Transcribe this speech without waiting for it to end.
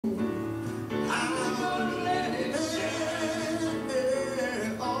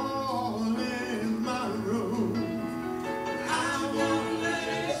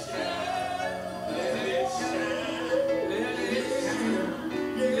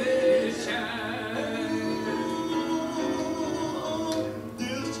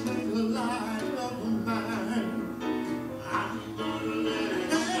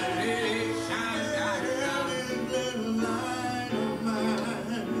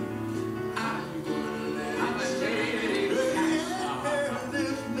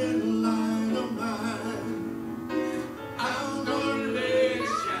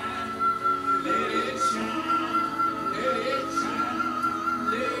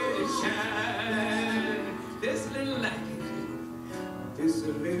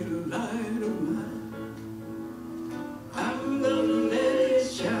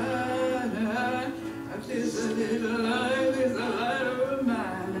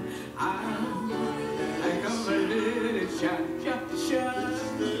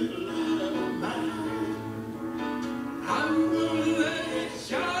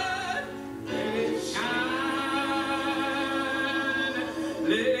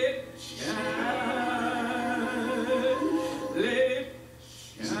it shine, let it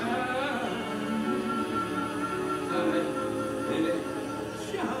shine, let it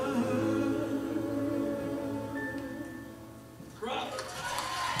shine. Bravo.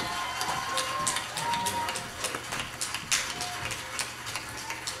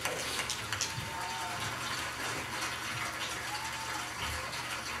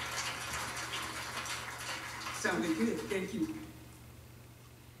 Sounded good, thank you.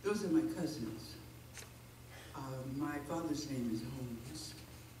 Those are my cousins. My father's name is Holmes,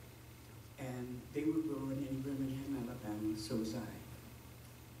 and they were born in Birmingham, Alabama, so was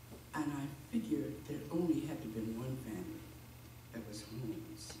I. And I figured there only had to have been one family that was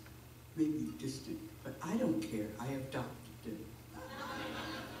Holmes. Maybe distant, but I don't care, I adopted them.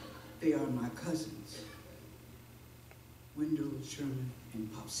 They are my cousins, Wendell, Sherman,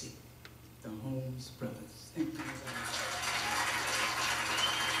 and Popsy, the Holmes brothers. Thank you.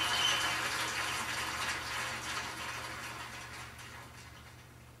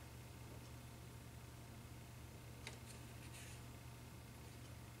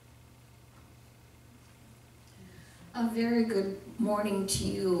 A very good morning to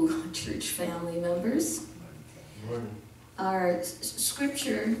you, church family members. Good morning. Our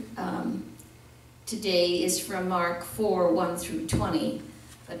scripture today is from Mark 4, 1 through 20.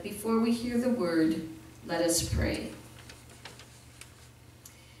 But before we hear the word, let us pray.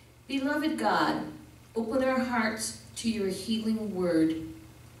 Beloved God, open our hearts to your healing word,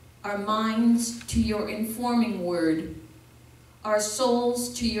 our minds to your informing word, our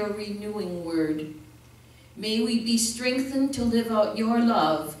souls to your renewing word. May we be strengthened to live out your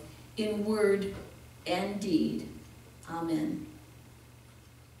love in word and deed. Amen.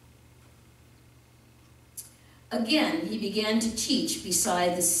 Again, he began to teach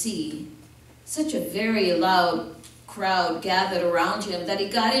beside the sea. Such a very loud crowd gathered around him that he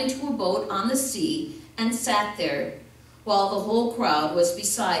got into a boat on the sea and sat there, while the whole crowd was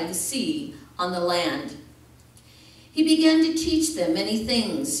beside the sea on the land. He began to teach them many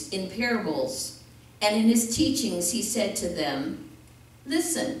things in parables. And in his teachings he said to them,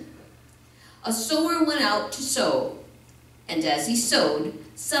 "Listen, a sower went out to sow, and as he sowed,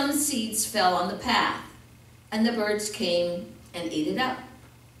 some seeds fell on the path, and the birds came and ate it up.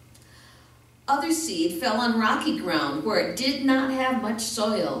 Other seed fell on rocky ground where it did not have much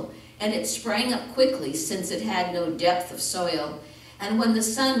soil, and it sprang up quickly since it had no depth of soil. And when the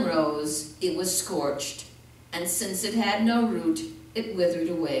sun rose, it was scorched, and since it had no root, it withered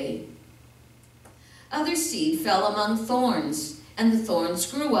away. Other seed fell among thorns, and the thorns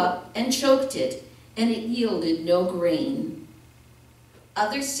grew up and choked it, and it yielded no grain.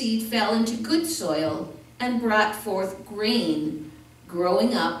 Other seed fell into good soil and brought forth grain,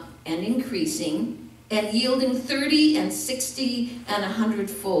 growing up and increasing, and yielding 30 and 60 and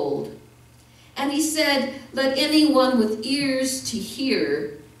 100-fold. And he said, let anyone with ears to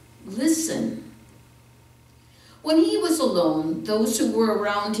hear listen. When he was alone, those who were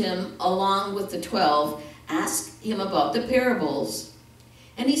around him, along with the 12, asked him about the parables.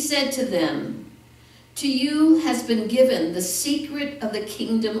 And he said to them, to you has been given the secret of the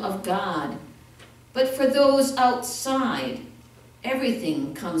kingdom of God. But for those outside,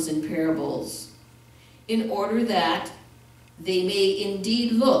 everything comes in parables, in order that they may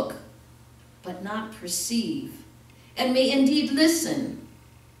indeed look, but not perceive, and may indeed listen,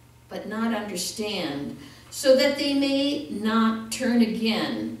 but not understand, so that they may not turn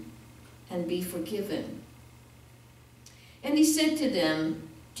again and be forgiven. And he said to them,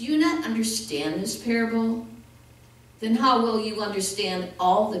 do you not understand this parable? Then how will you understand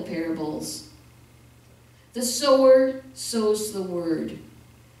all the parables? The sower sows the word.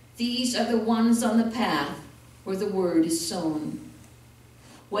 These are the ones on the path where the word is sown.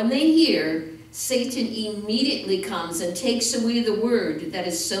 When they hear, Satan immediately comes and takes away the word that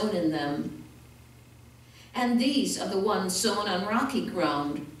is sown in them. And these are the ones sown on rocky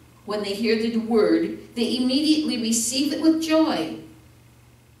ground. When they hear the word, they immediately receive it with joy.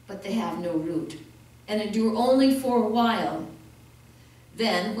 But they have no root, and endure only for a while.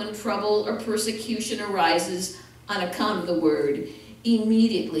 Then, when trouble or persecution arises on account of the word,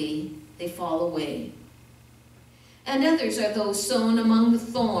 immediately they fall away. And others are those sown among the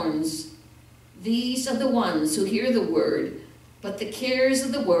thorns. These are the ones who hear the word, but the cares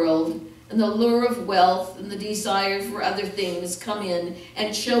of the world and the lure of wealth and the desire for other things come in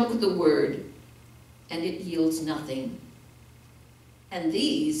and choke the word, and it yields nothing. And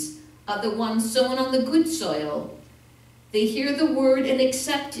these are the ones sown on the good soil. They hear the word and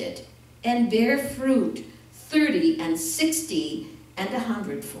accept it, and bear fruit 30 and 60 and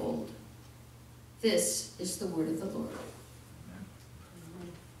 100-fold. This is the word of the Lord.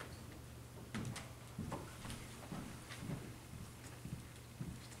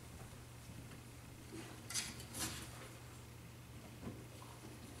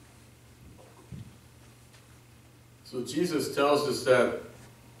 So Jesus tells us that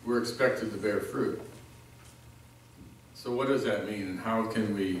we're expected to bear fruit. So what does that mean, and how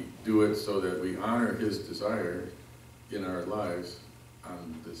can we do it so that we honor his desire in our lives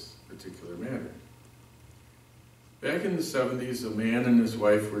on this particular matter? Back in the 70s, a man and his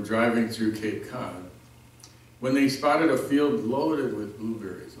wife were driving through Cape Cod when they spotted a field loaded with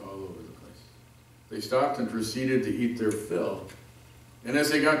blueberries all over the place. They stopped and proceeded to eat their fill. And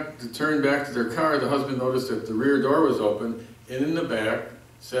as they got to turn back to their car, the husband noticed that the rear door was open, and in the back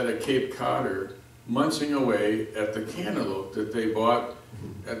sat a Cape Codder munching away at the cantaloupe that they bought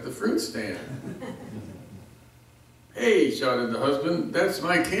at the fruit stand. "Hey," shouted the husband, "that's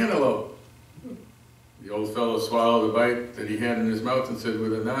my cantaloupe." The old fellow swallowed a bite that he had in his mouth and said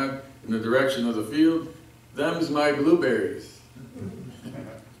with a nod in the direction of the field, "Them's my blueberries."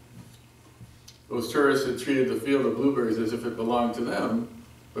 Those tourists had treated the field of blueberries as if it belonged to them,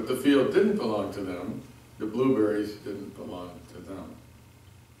 but the field didn't belong to them. The blueberries didn't belong to them.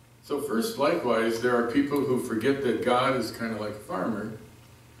 So first, likewise, there are people who forget that God is kind of like a farmer.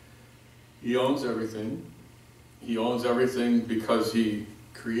 He owns everything. He owns everything because he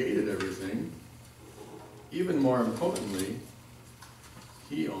created everything. Even more importantly,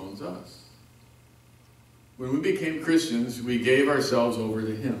 he owns us. When we became Christians, we gave ourselves over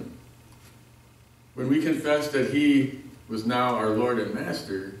to him. When we confessed that he was now our Lord and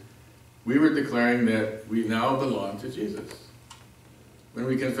Master, we were declaring that we now belong to Jesus. When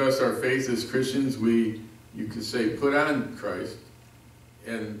we confess our faith as Christians, you could say, put on Christ,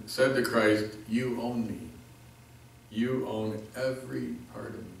 and said to Christ, "You own me. You own every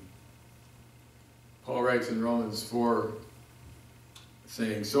part of me." Paul writes in Romans 4,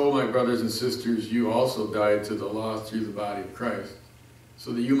 saying, "So, my brothers and sisters, you also died to the law through the body of Christ,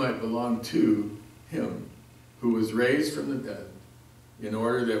 so that you might belong to him, who was raised from the dead, in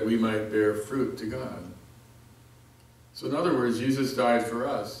order that we might bear fruit to God." So in other words, Jesus died for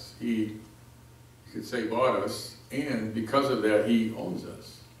us. He, you could say, bought us, and because of that, he owns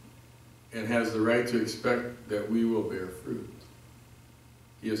us and has the right to expect that we will bear fruit.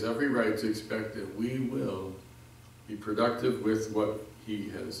 He has every right to expect that we will be productive with what he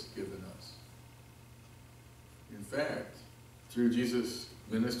has given us. In fact, through Jesus'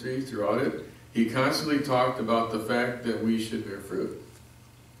 ministry, throughout it, he constantly talked about the fact that we should bear fruit.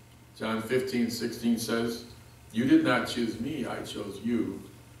 John 15:16 says, "You did not choose me, I chose you,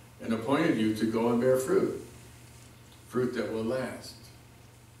 and appointed you to go and bear fruit, fruit that will last.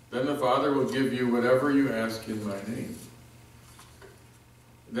 Then the Father will give you whatever you ask in my name."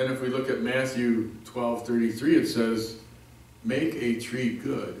 Then if we look at Matthew 12:33, it says, "Make a tree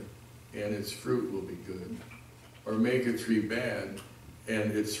good, and its fruit will be good. Or make a tree bad,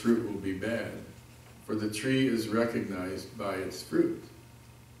 and its fruit will be bad. For the tree is recognized by its fruit."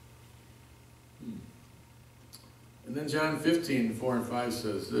 And then John 15:4 and 5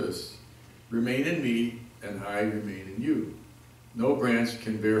 says this, "Remain in me, and I remain in you. No branch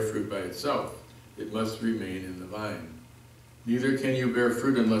can bear fruit by itself. It must remain in the vine. Neither can you bear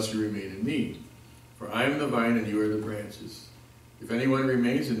fruit unless you remain in me. For I am the vine, and you are the branches. If anyone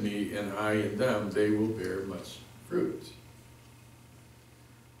remains in me, and I in them, they will bear much fruit."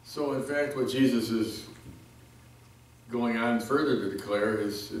 So in fact, what Jesus is going on further to declare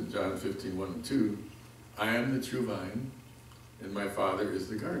is in John 15:1 and 2, "I am the true vine, and my Father is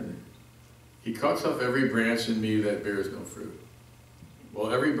the gardener. He cuts off every branch in me that bears no fruit,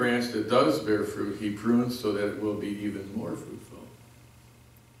 while every branch that does bear fruit, he prunes so that it will be even more fruitful."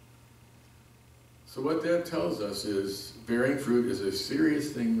 So what that tells us is bearing fruit is a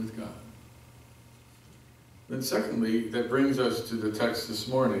serious thing with God. Then secondly, that brings us to the text this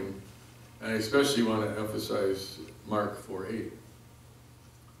morning, and I especially want to emphasize Mark 4:8.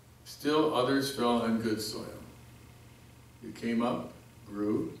 "Still others fell on good soil. It came up,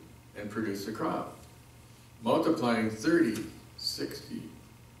 grew, and produced a crop, multiplying 30, 60,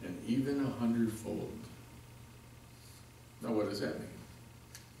 and even 100-fold." Now what does that mean?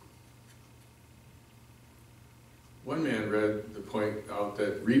 One man read the point out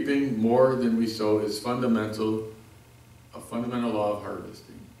that reaping more than we sow is a fundamental law of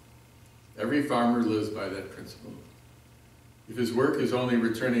harvesting. Every farmer lives by that principle. If his work is only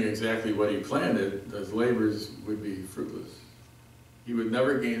returning exactly what he planted, his labors would be fruitless. He would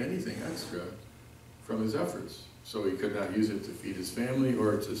never gain anything extra from his efforts, so he could not use it to feed his family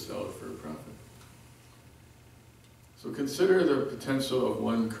or to sell it for a profit. So consider the potential of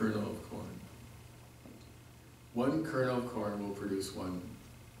one kernel of corn. One kernel of corn will produce one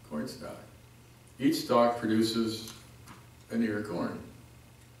corn stalk. Each stalk produces an ear of corn.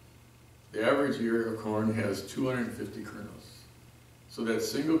 The average ear of corn has 250 kernels. So that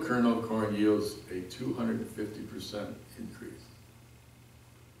single kernel of corn yields a 250% increase.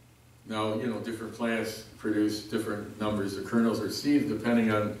 Now, different plants produce different numbers of kernels or seeds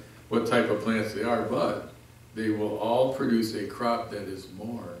depending on what type of plants they are, but they will all produce a crop that is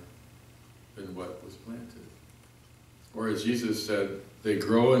more than what was planted. Or as Jesus said, they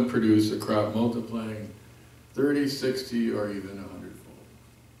grow and produce a crop multiplying 30, 60, or even 100-fold.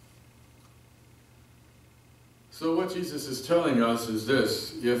 So what Jesus is telling us is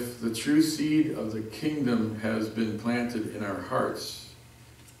this: if the true seed of the kingdom has been planted in our hearts,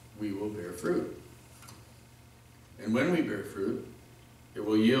 we will bear fruit. And when we bear fruit, it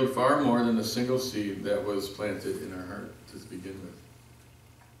will yield far more than a single seed that was planted in our heart to begin with.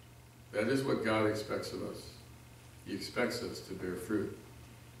 That is what God expects of us. He expects us to bear fruit.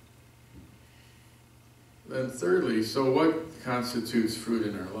 Then thirdly, so what constitutes fruit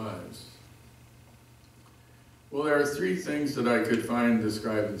in our lives? Well, there are three things that I could find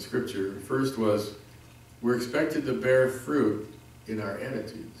described in Scripture. First was, we're expected to bear fruit in our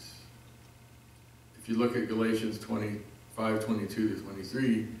attitudes. If you look at Galatians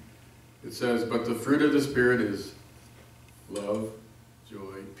 5:22-23, it says, but the fruit of the Spirit is love,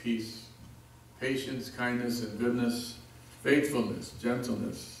 joy, peace, patience, kindness, and goodness, faithfulness,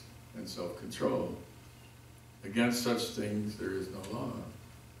 gentleness, and self-control. Against such things there is no law.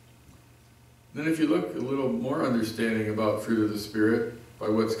 Then if you look a little more understanding about fruit of the Spirit by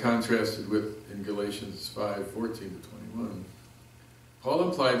what's contrasted with in Galatians 5:14-21, Paul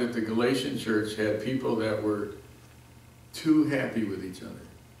implied that the Galatian church had people that were too happy with each other.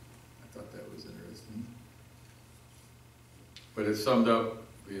 I thought that was interesting. But it summed up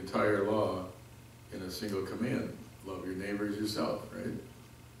the entire law in a single command: love your neighbor as yourself, right?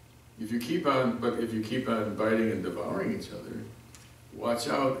 If you keep on biting and devouring each other, watch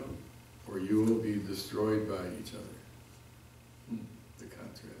out, or you will be destroyed by each other. The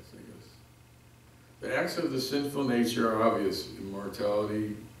contrast, I guess. The acts of the sinful nature are obvious: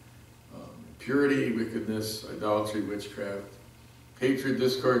 immorality, purity, wickedness, idolatry, witchcraft, hatred,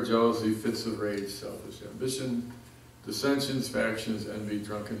 discord, jealousy, fits of rage, selfish ambition, dissensions, factions, envy,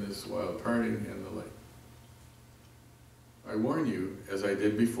 drunkenness, wild partying, and the like. I warn you, as I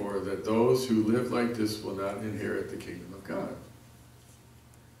did before, that those who live like this will not inherit the kingdom of God.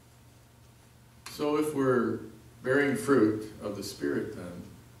 So if we're bearing fruit of the Spirit, then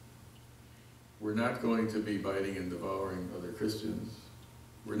we're not going to be biting and devouring other Christians.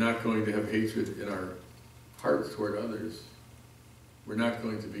 We're not going to have hatred in our hearts toward others. We're not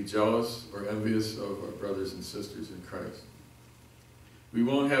going to be jealous or envious of our brothers and sisters in Christ. We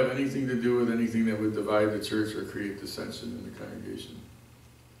won't have anything to do with anything that would divide the church or create dissension in the congregation.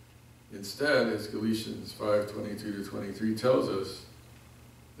 Instead, as Galatians 5:22-23 tells us,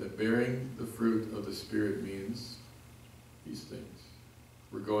 that bearing the fruit of the Spirit means these things.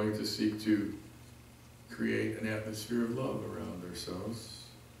 We're going to seek to create an atmosphere of love around ourselves.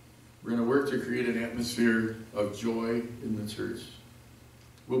 We're going to work to create an atmosphere of joy in the church.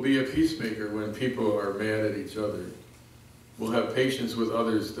 We'll be a peacemaker when people are mad at each other. We'll have patience with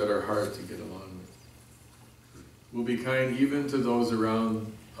others that are hard to get along with. We'll be kind even to those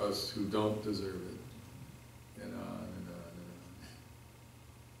around us who don't deserve it. And on and on and on.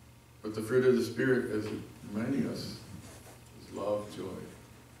 But the fruit of the Spirit, as it's reminding us, is love, joy,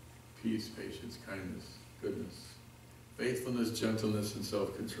 peace, patience, kindness, goodness, faithfulness, gentleness, and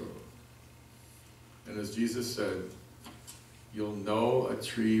self-control. And as Jesus said, you'll know a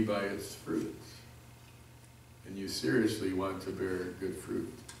tree by its fruit. And you seriously want to bear good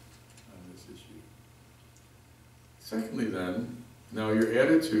fruit on this issue. Secondly then, now your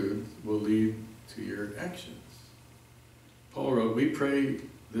attitude will lead to your actions. Paul wrote, we pray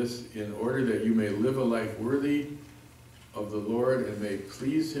this in order that you may live a life worthy of the Lord and may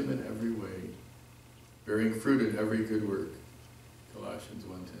please him in every way, bearing fruit in every good work. Colossians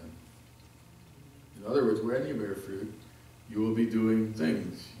 1:10. In other words, when you bear fruit, you will be doing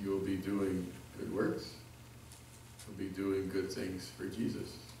things. You will be doing good works. You'll be doing good things for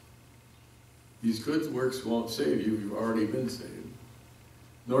Jesus. These good works won't save you. You've already been saved.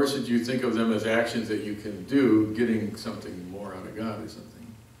 Nor should you think of them as actions that you can do, getting something more out of God or something.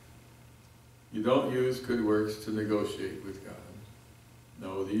 You don't use good works to negotiate with God.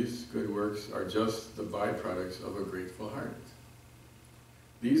 No, these good works are just the byproducts of a grateful heart.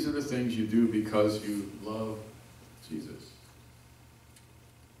 These are the things you do because you love Jesus.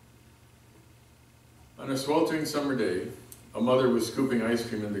 On a sweltering summer day, a mother was scooping ice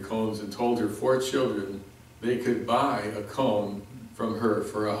cream into cones and told her 4 children they could buy a cone from her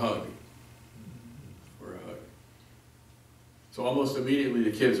for a hug. So almost immediately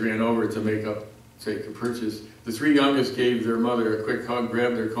the kids ran over to take a purchase. The three youngest gave their mother a quick hug,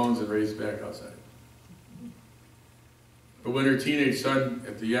 grabbed their cones, and raced back outside. But when her teenage son,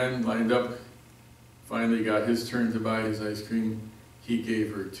 at the end, lined up, finally got his turn to buy his ice cream, he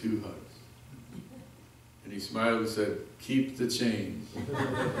gave her 2 hugs. And he smiled and said, "Keep the change."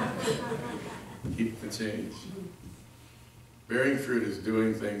 Keep the change. Bearing fruit is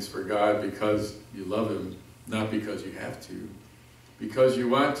doing things for God because you love Him, not because you have to. Because you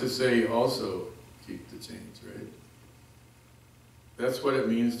want to say also, keep the change, right? That's what it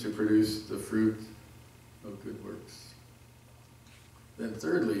means to produce the fruit of good works. Then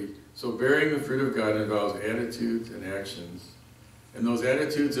thirdly, so bearing the fruit of God involves attitudes and actions. And those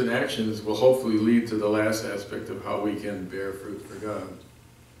attitudes and actions will hopefully lead to the last aspect of how we can bear fruit for God.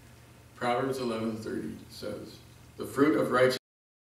 Proverbs 11:30 says, "The fruit of righteousness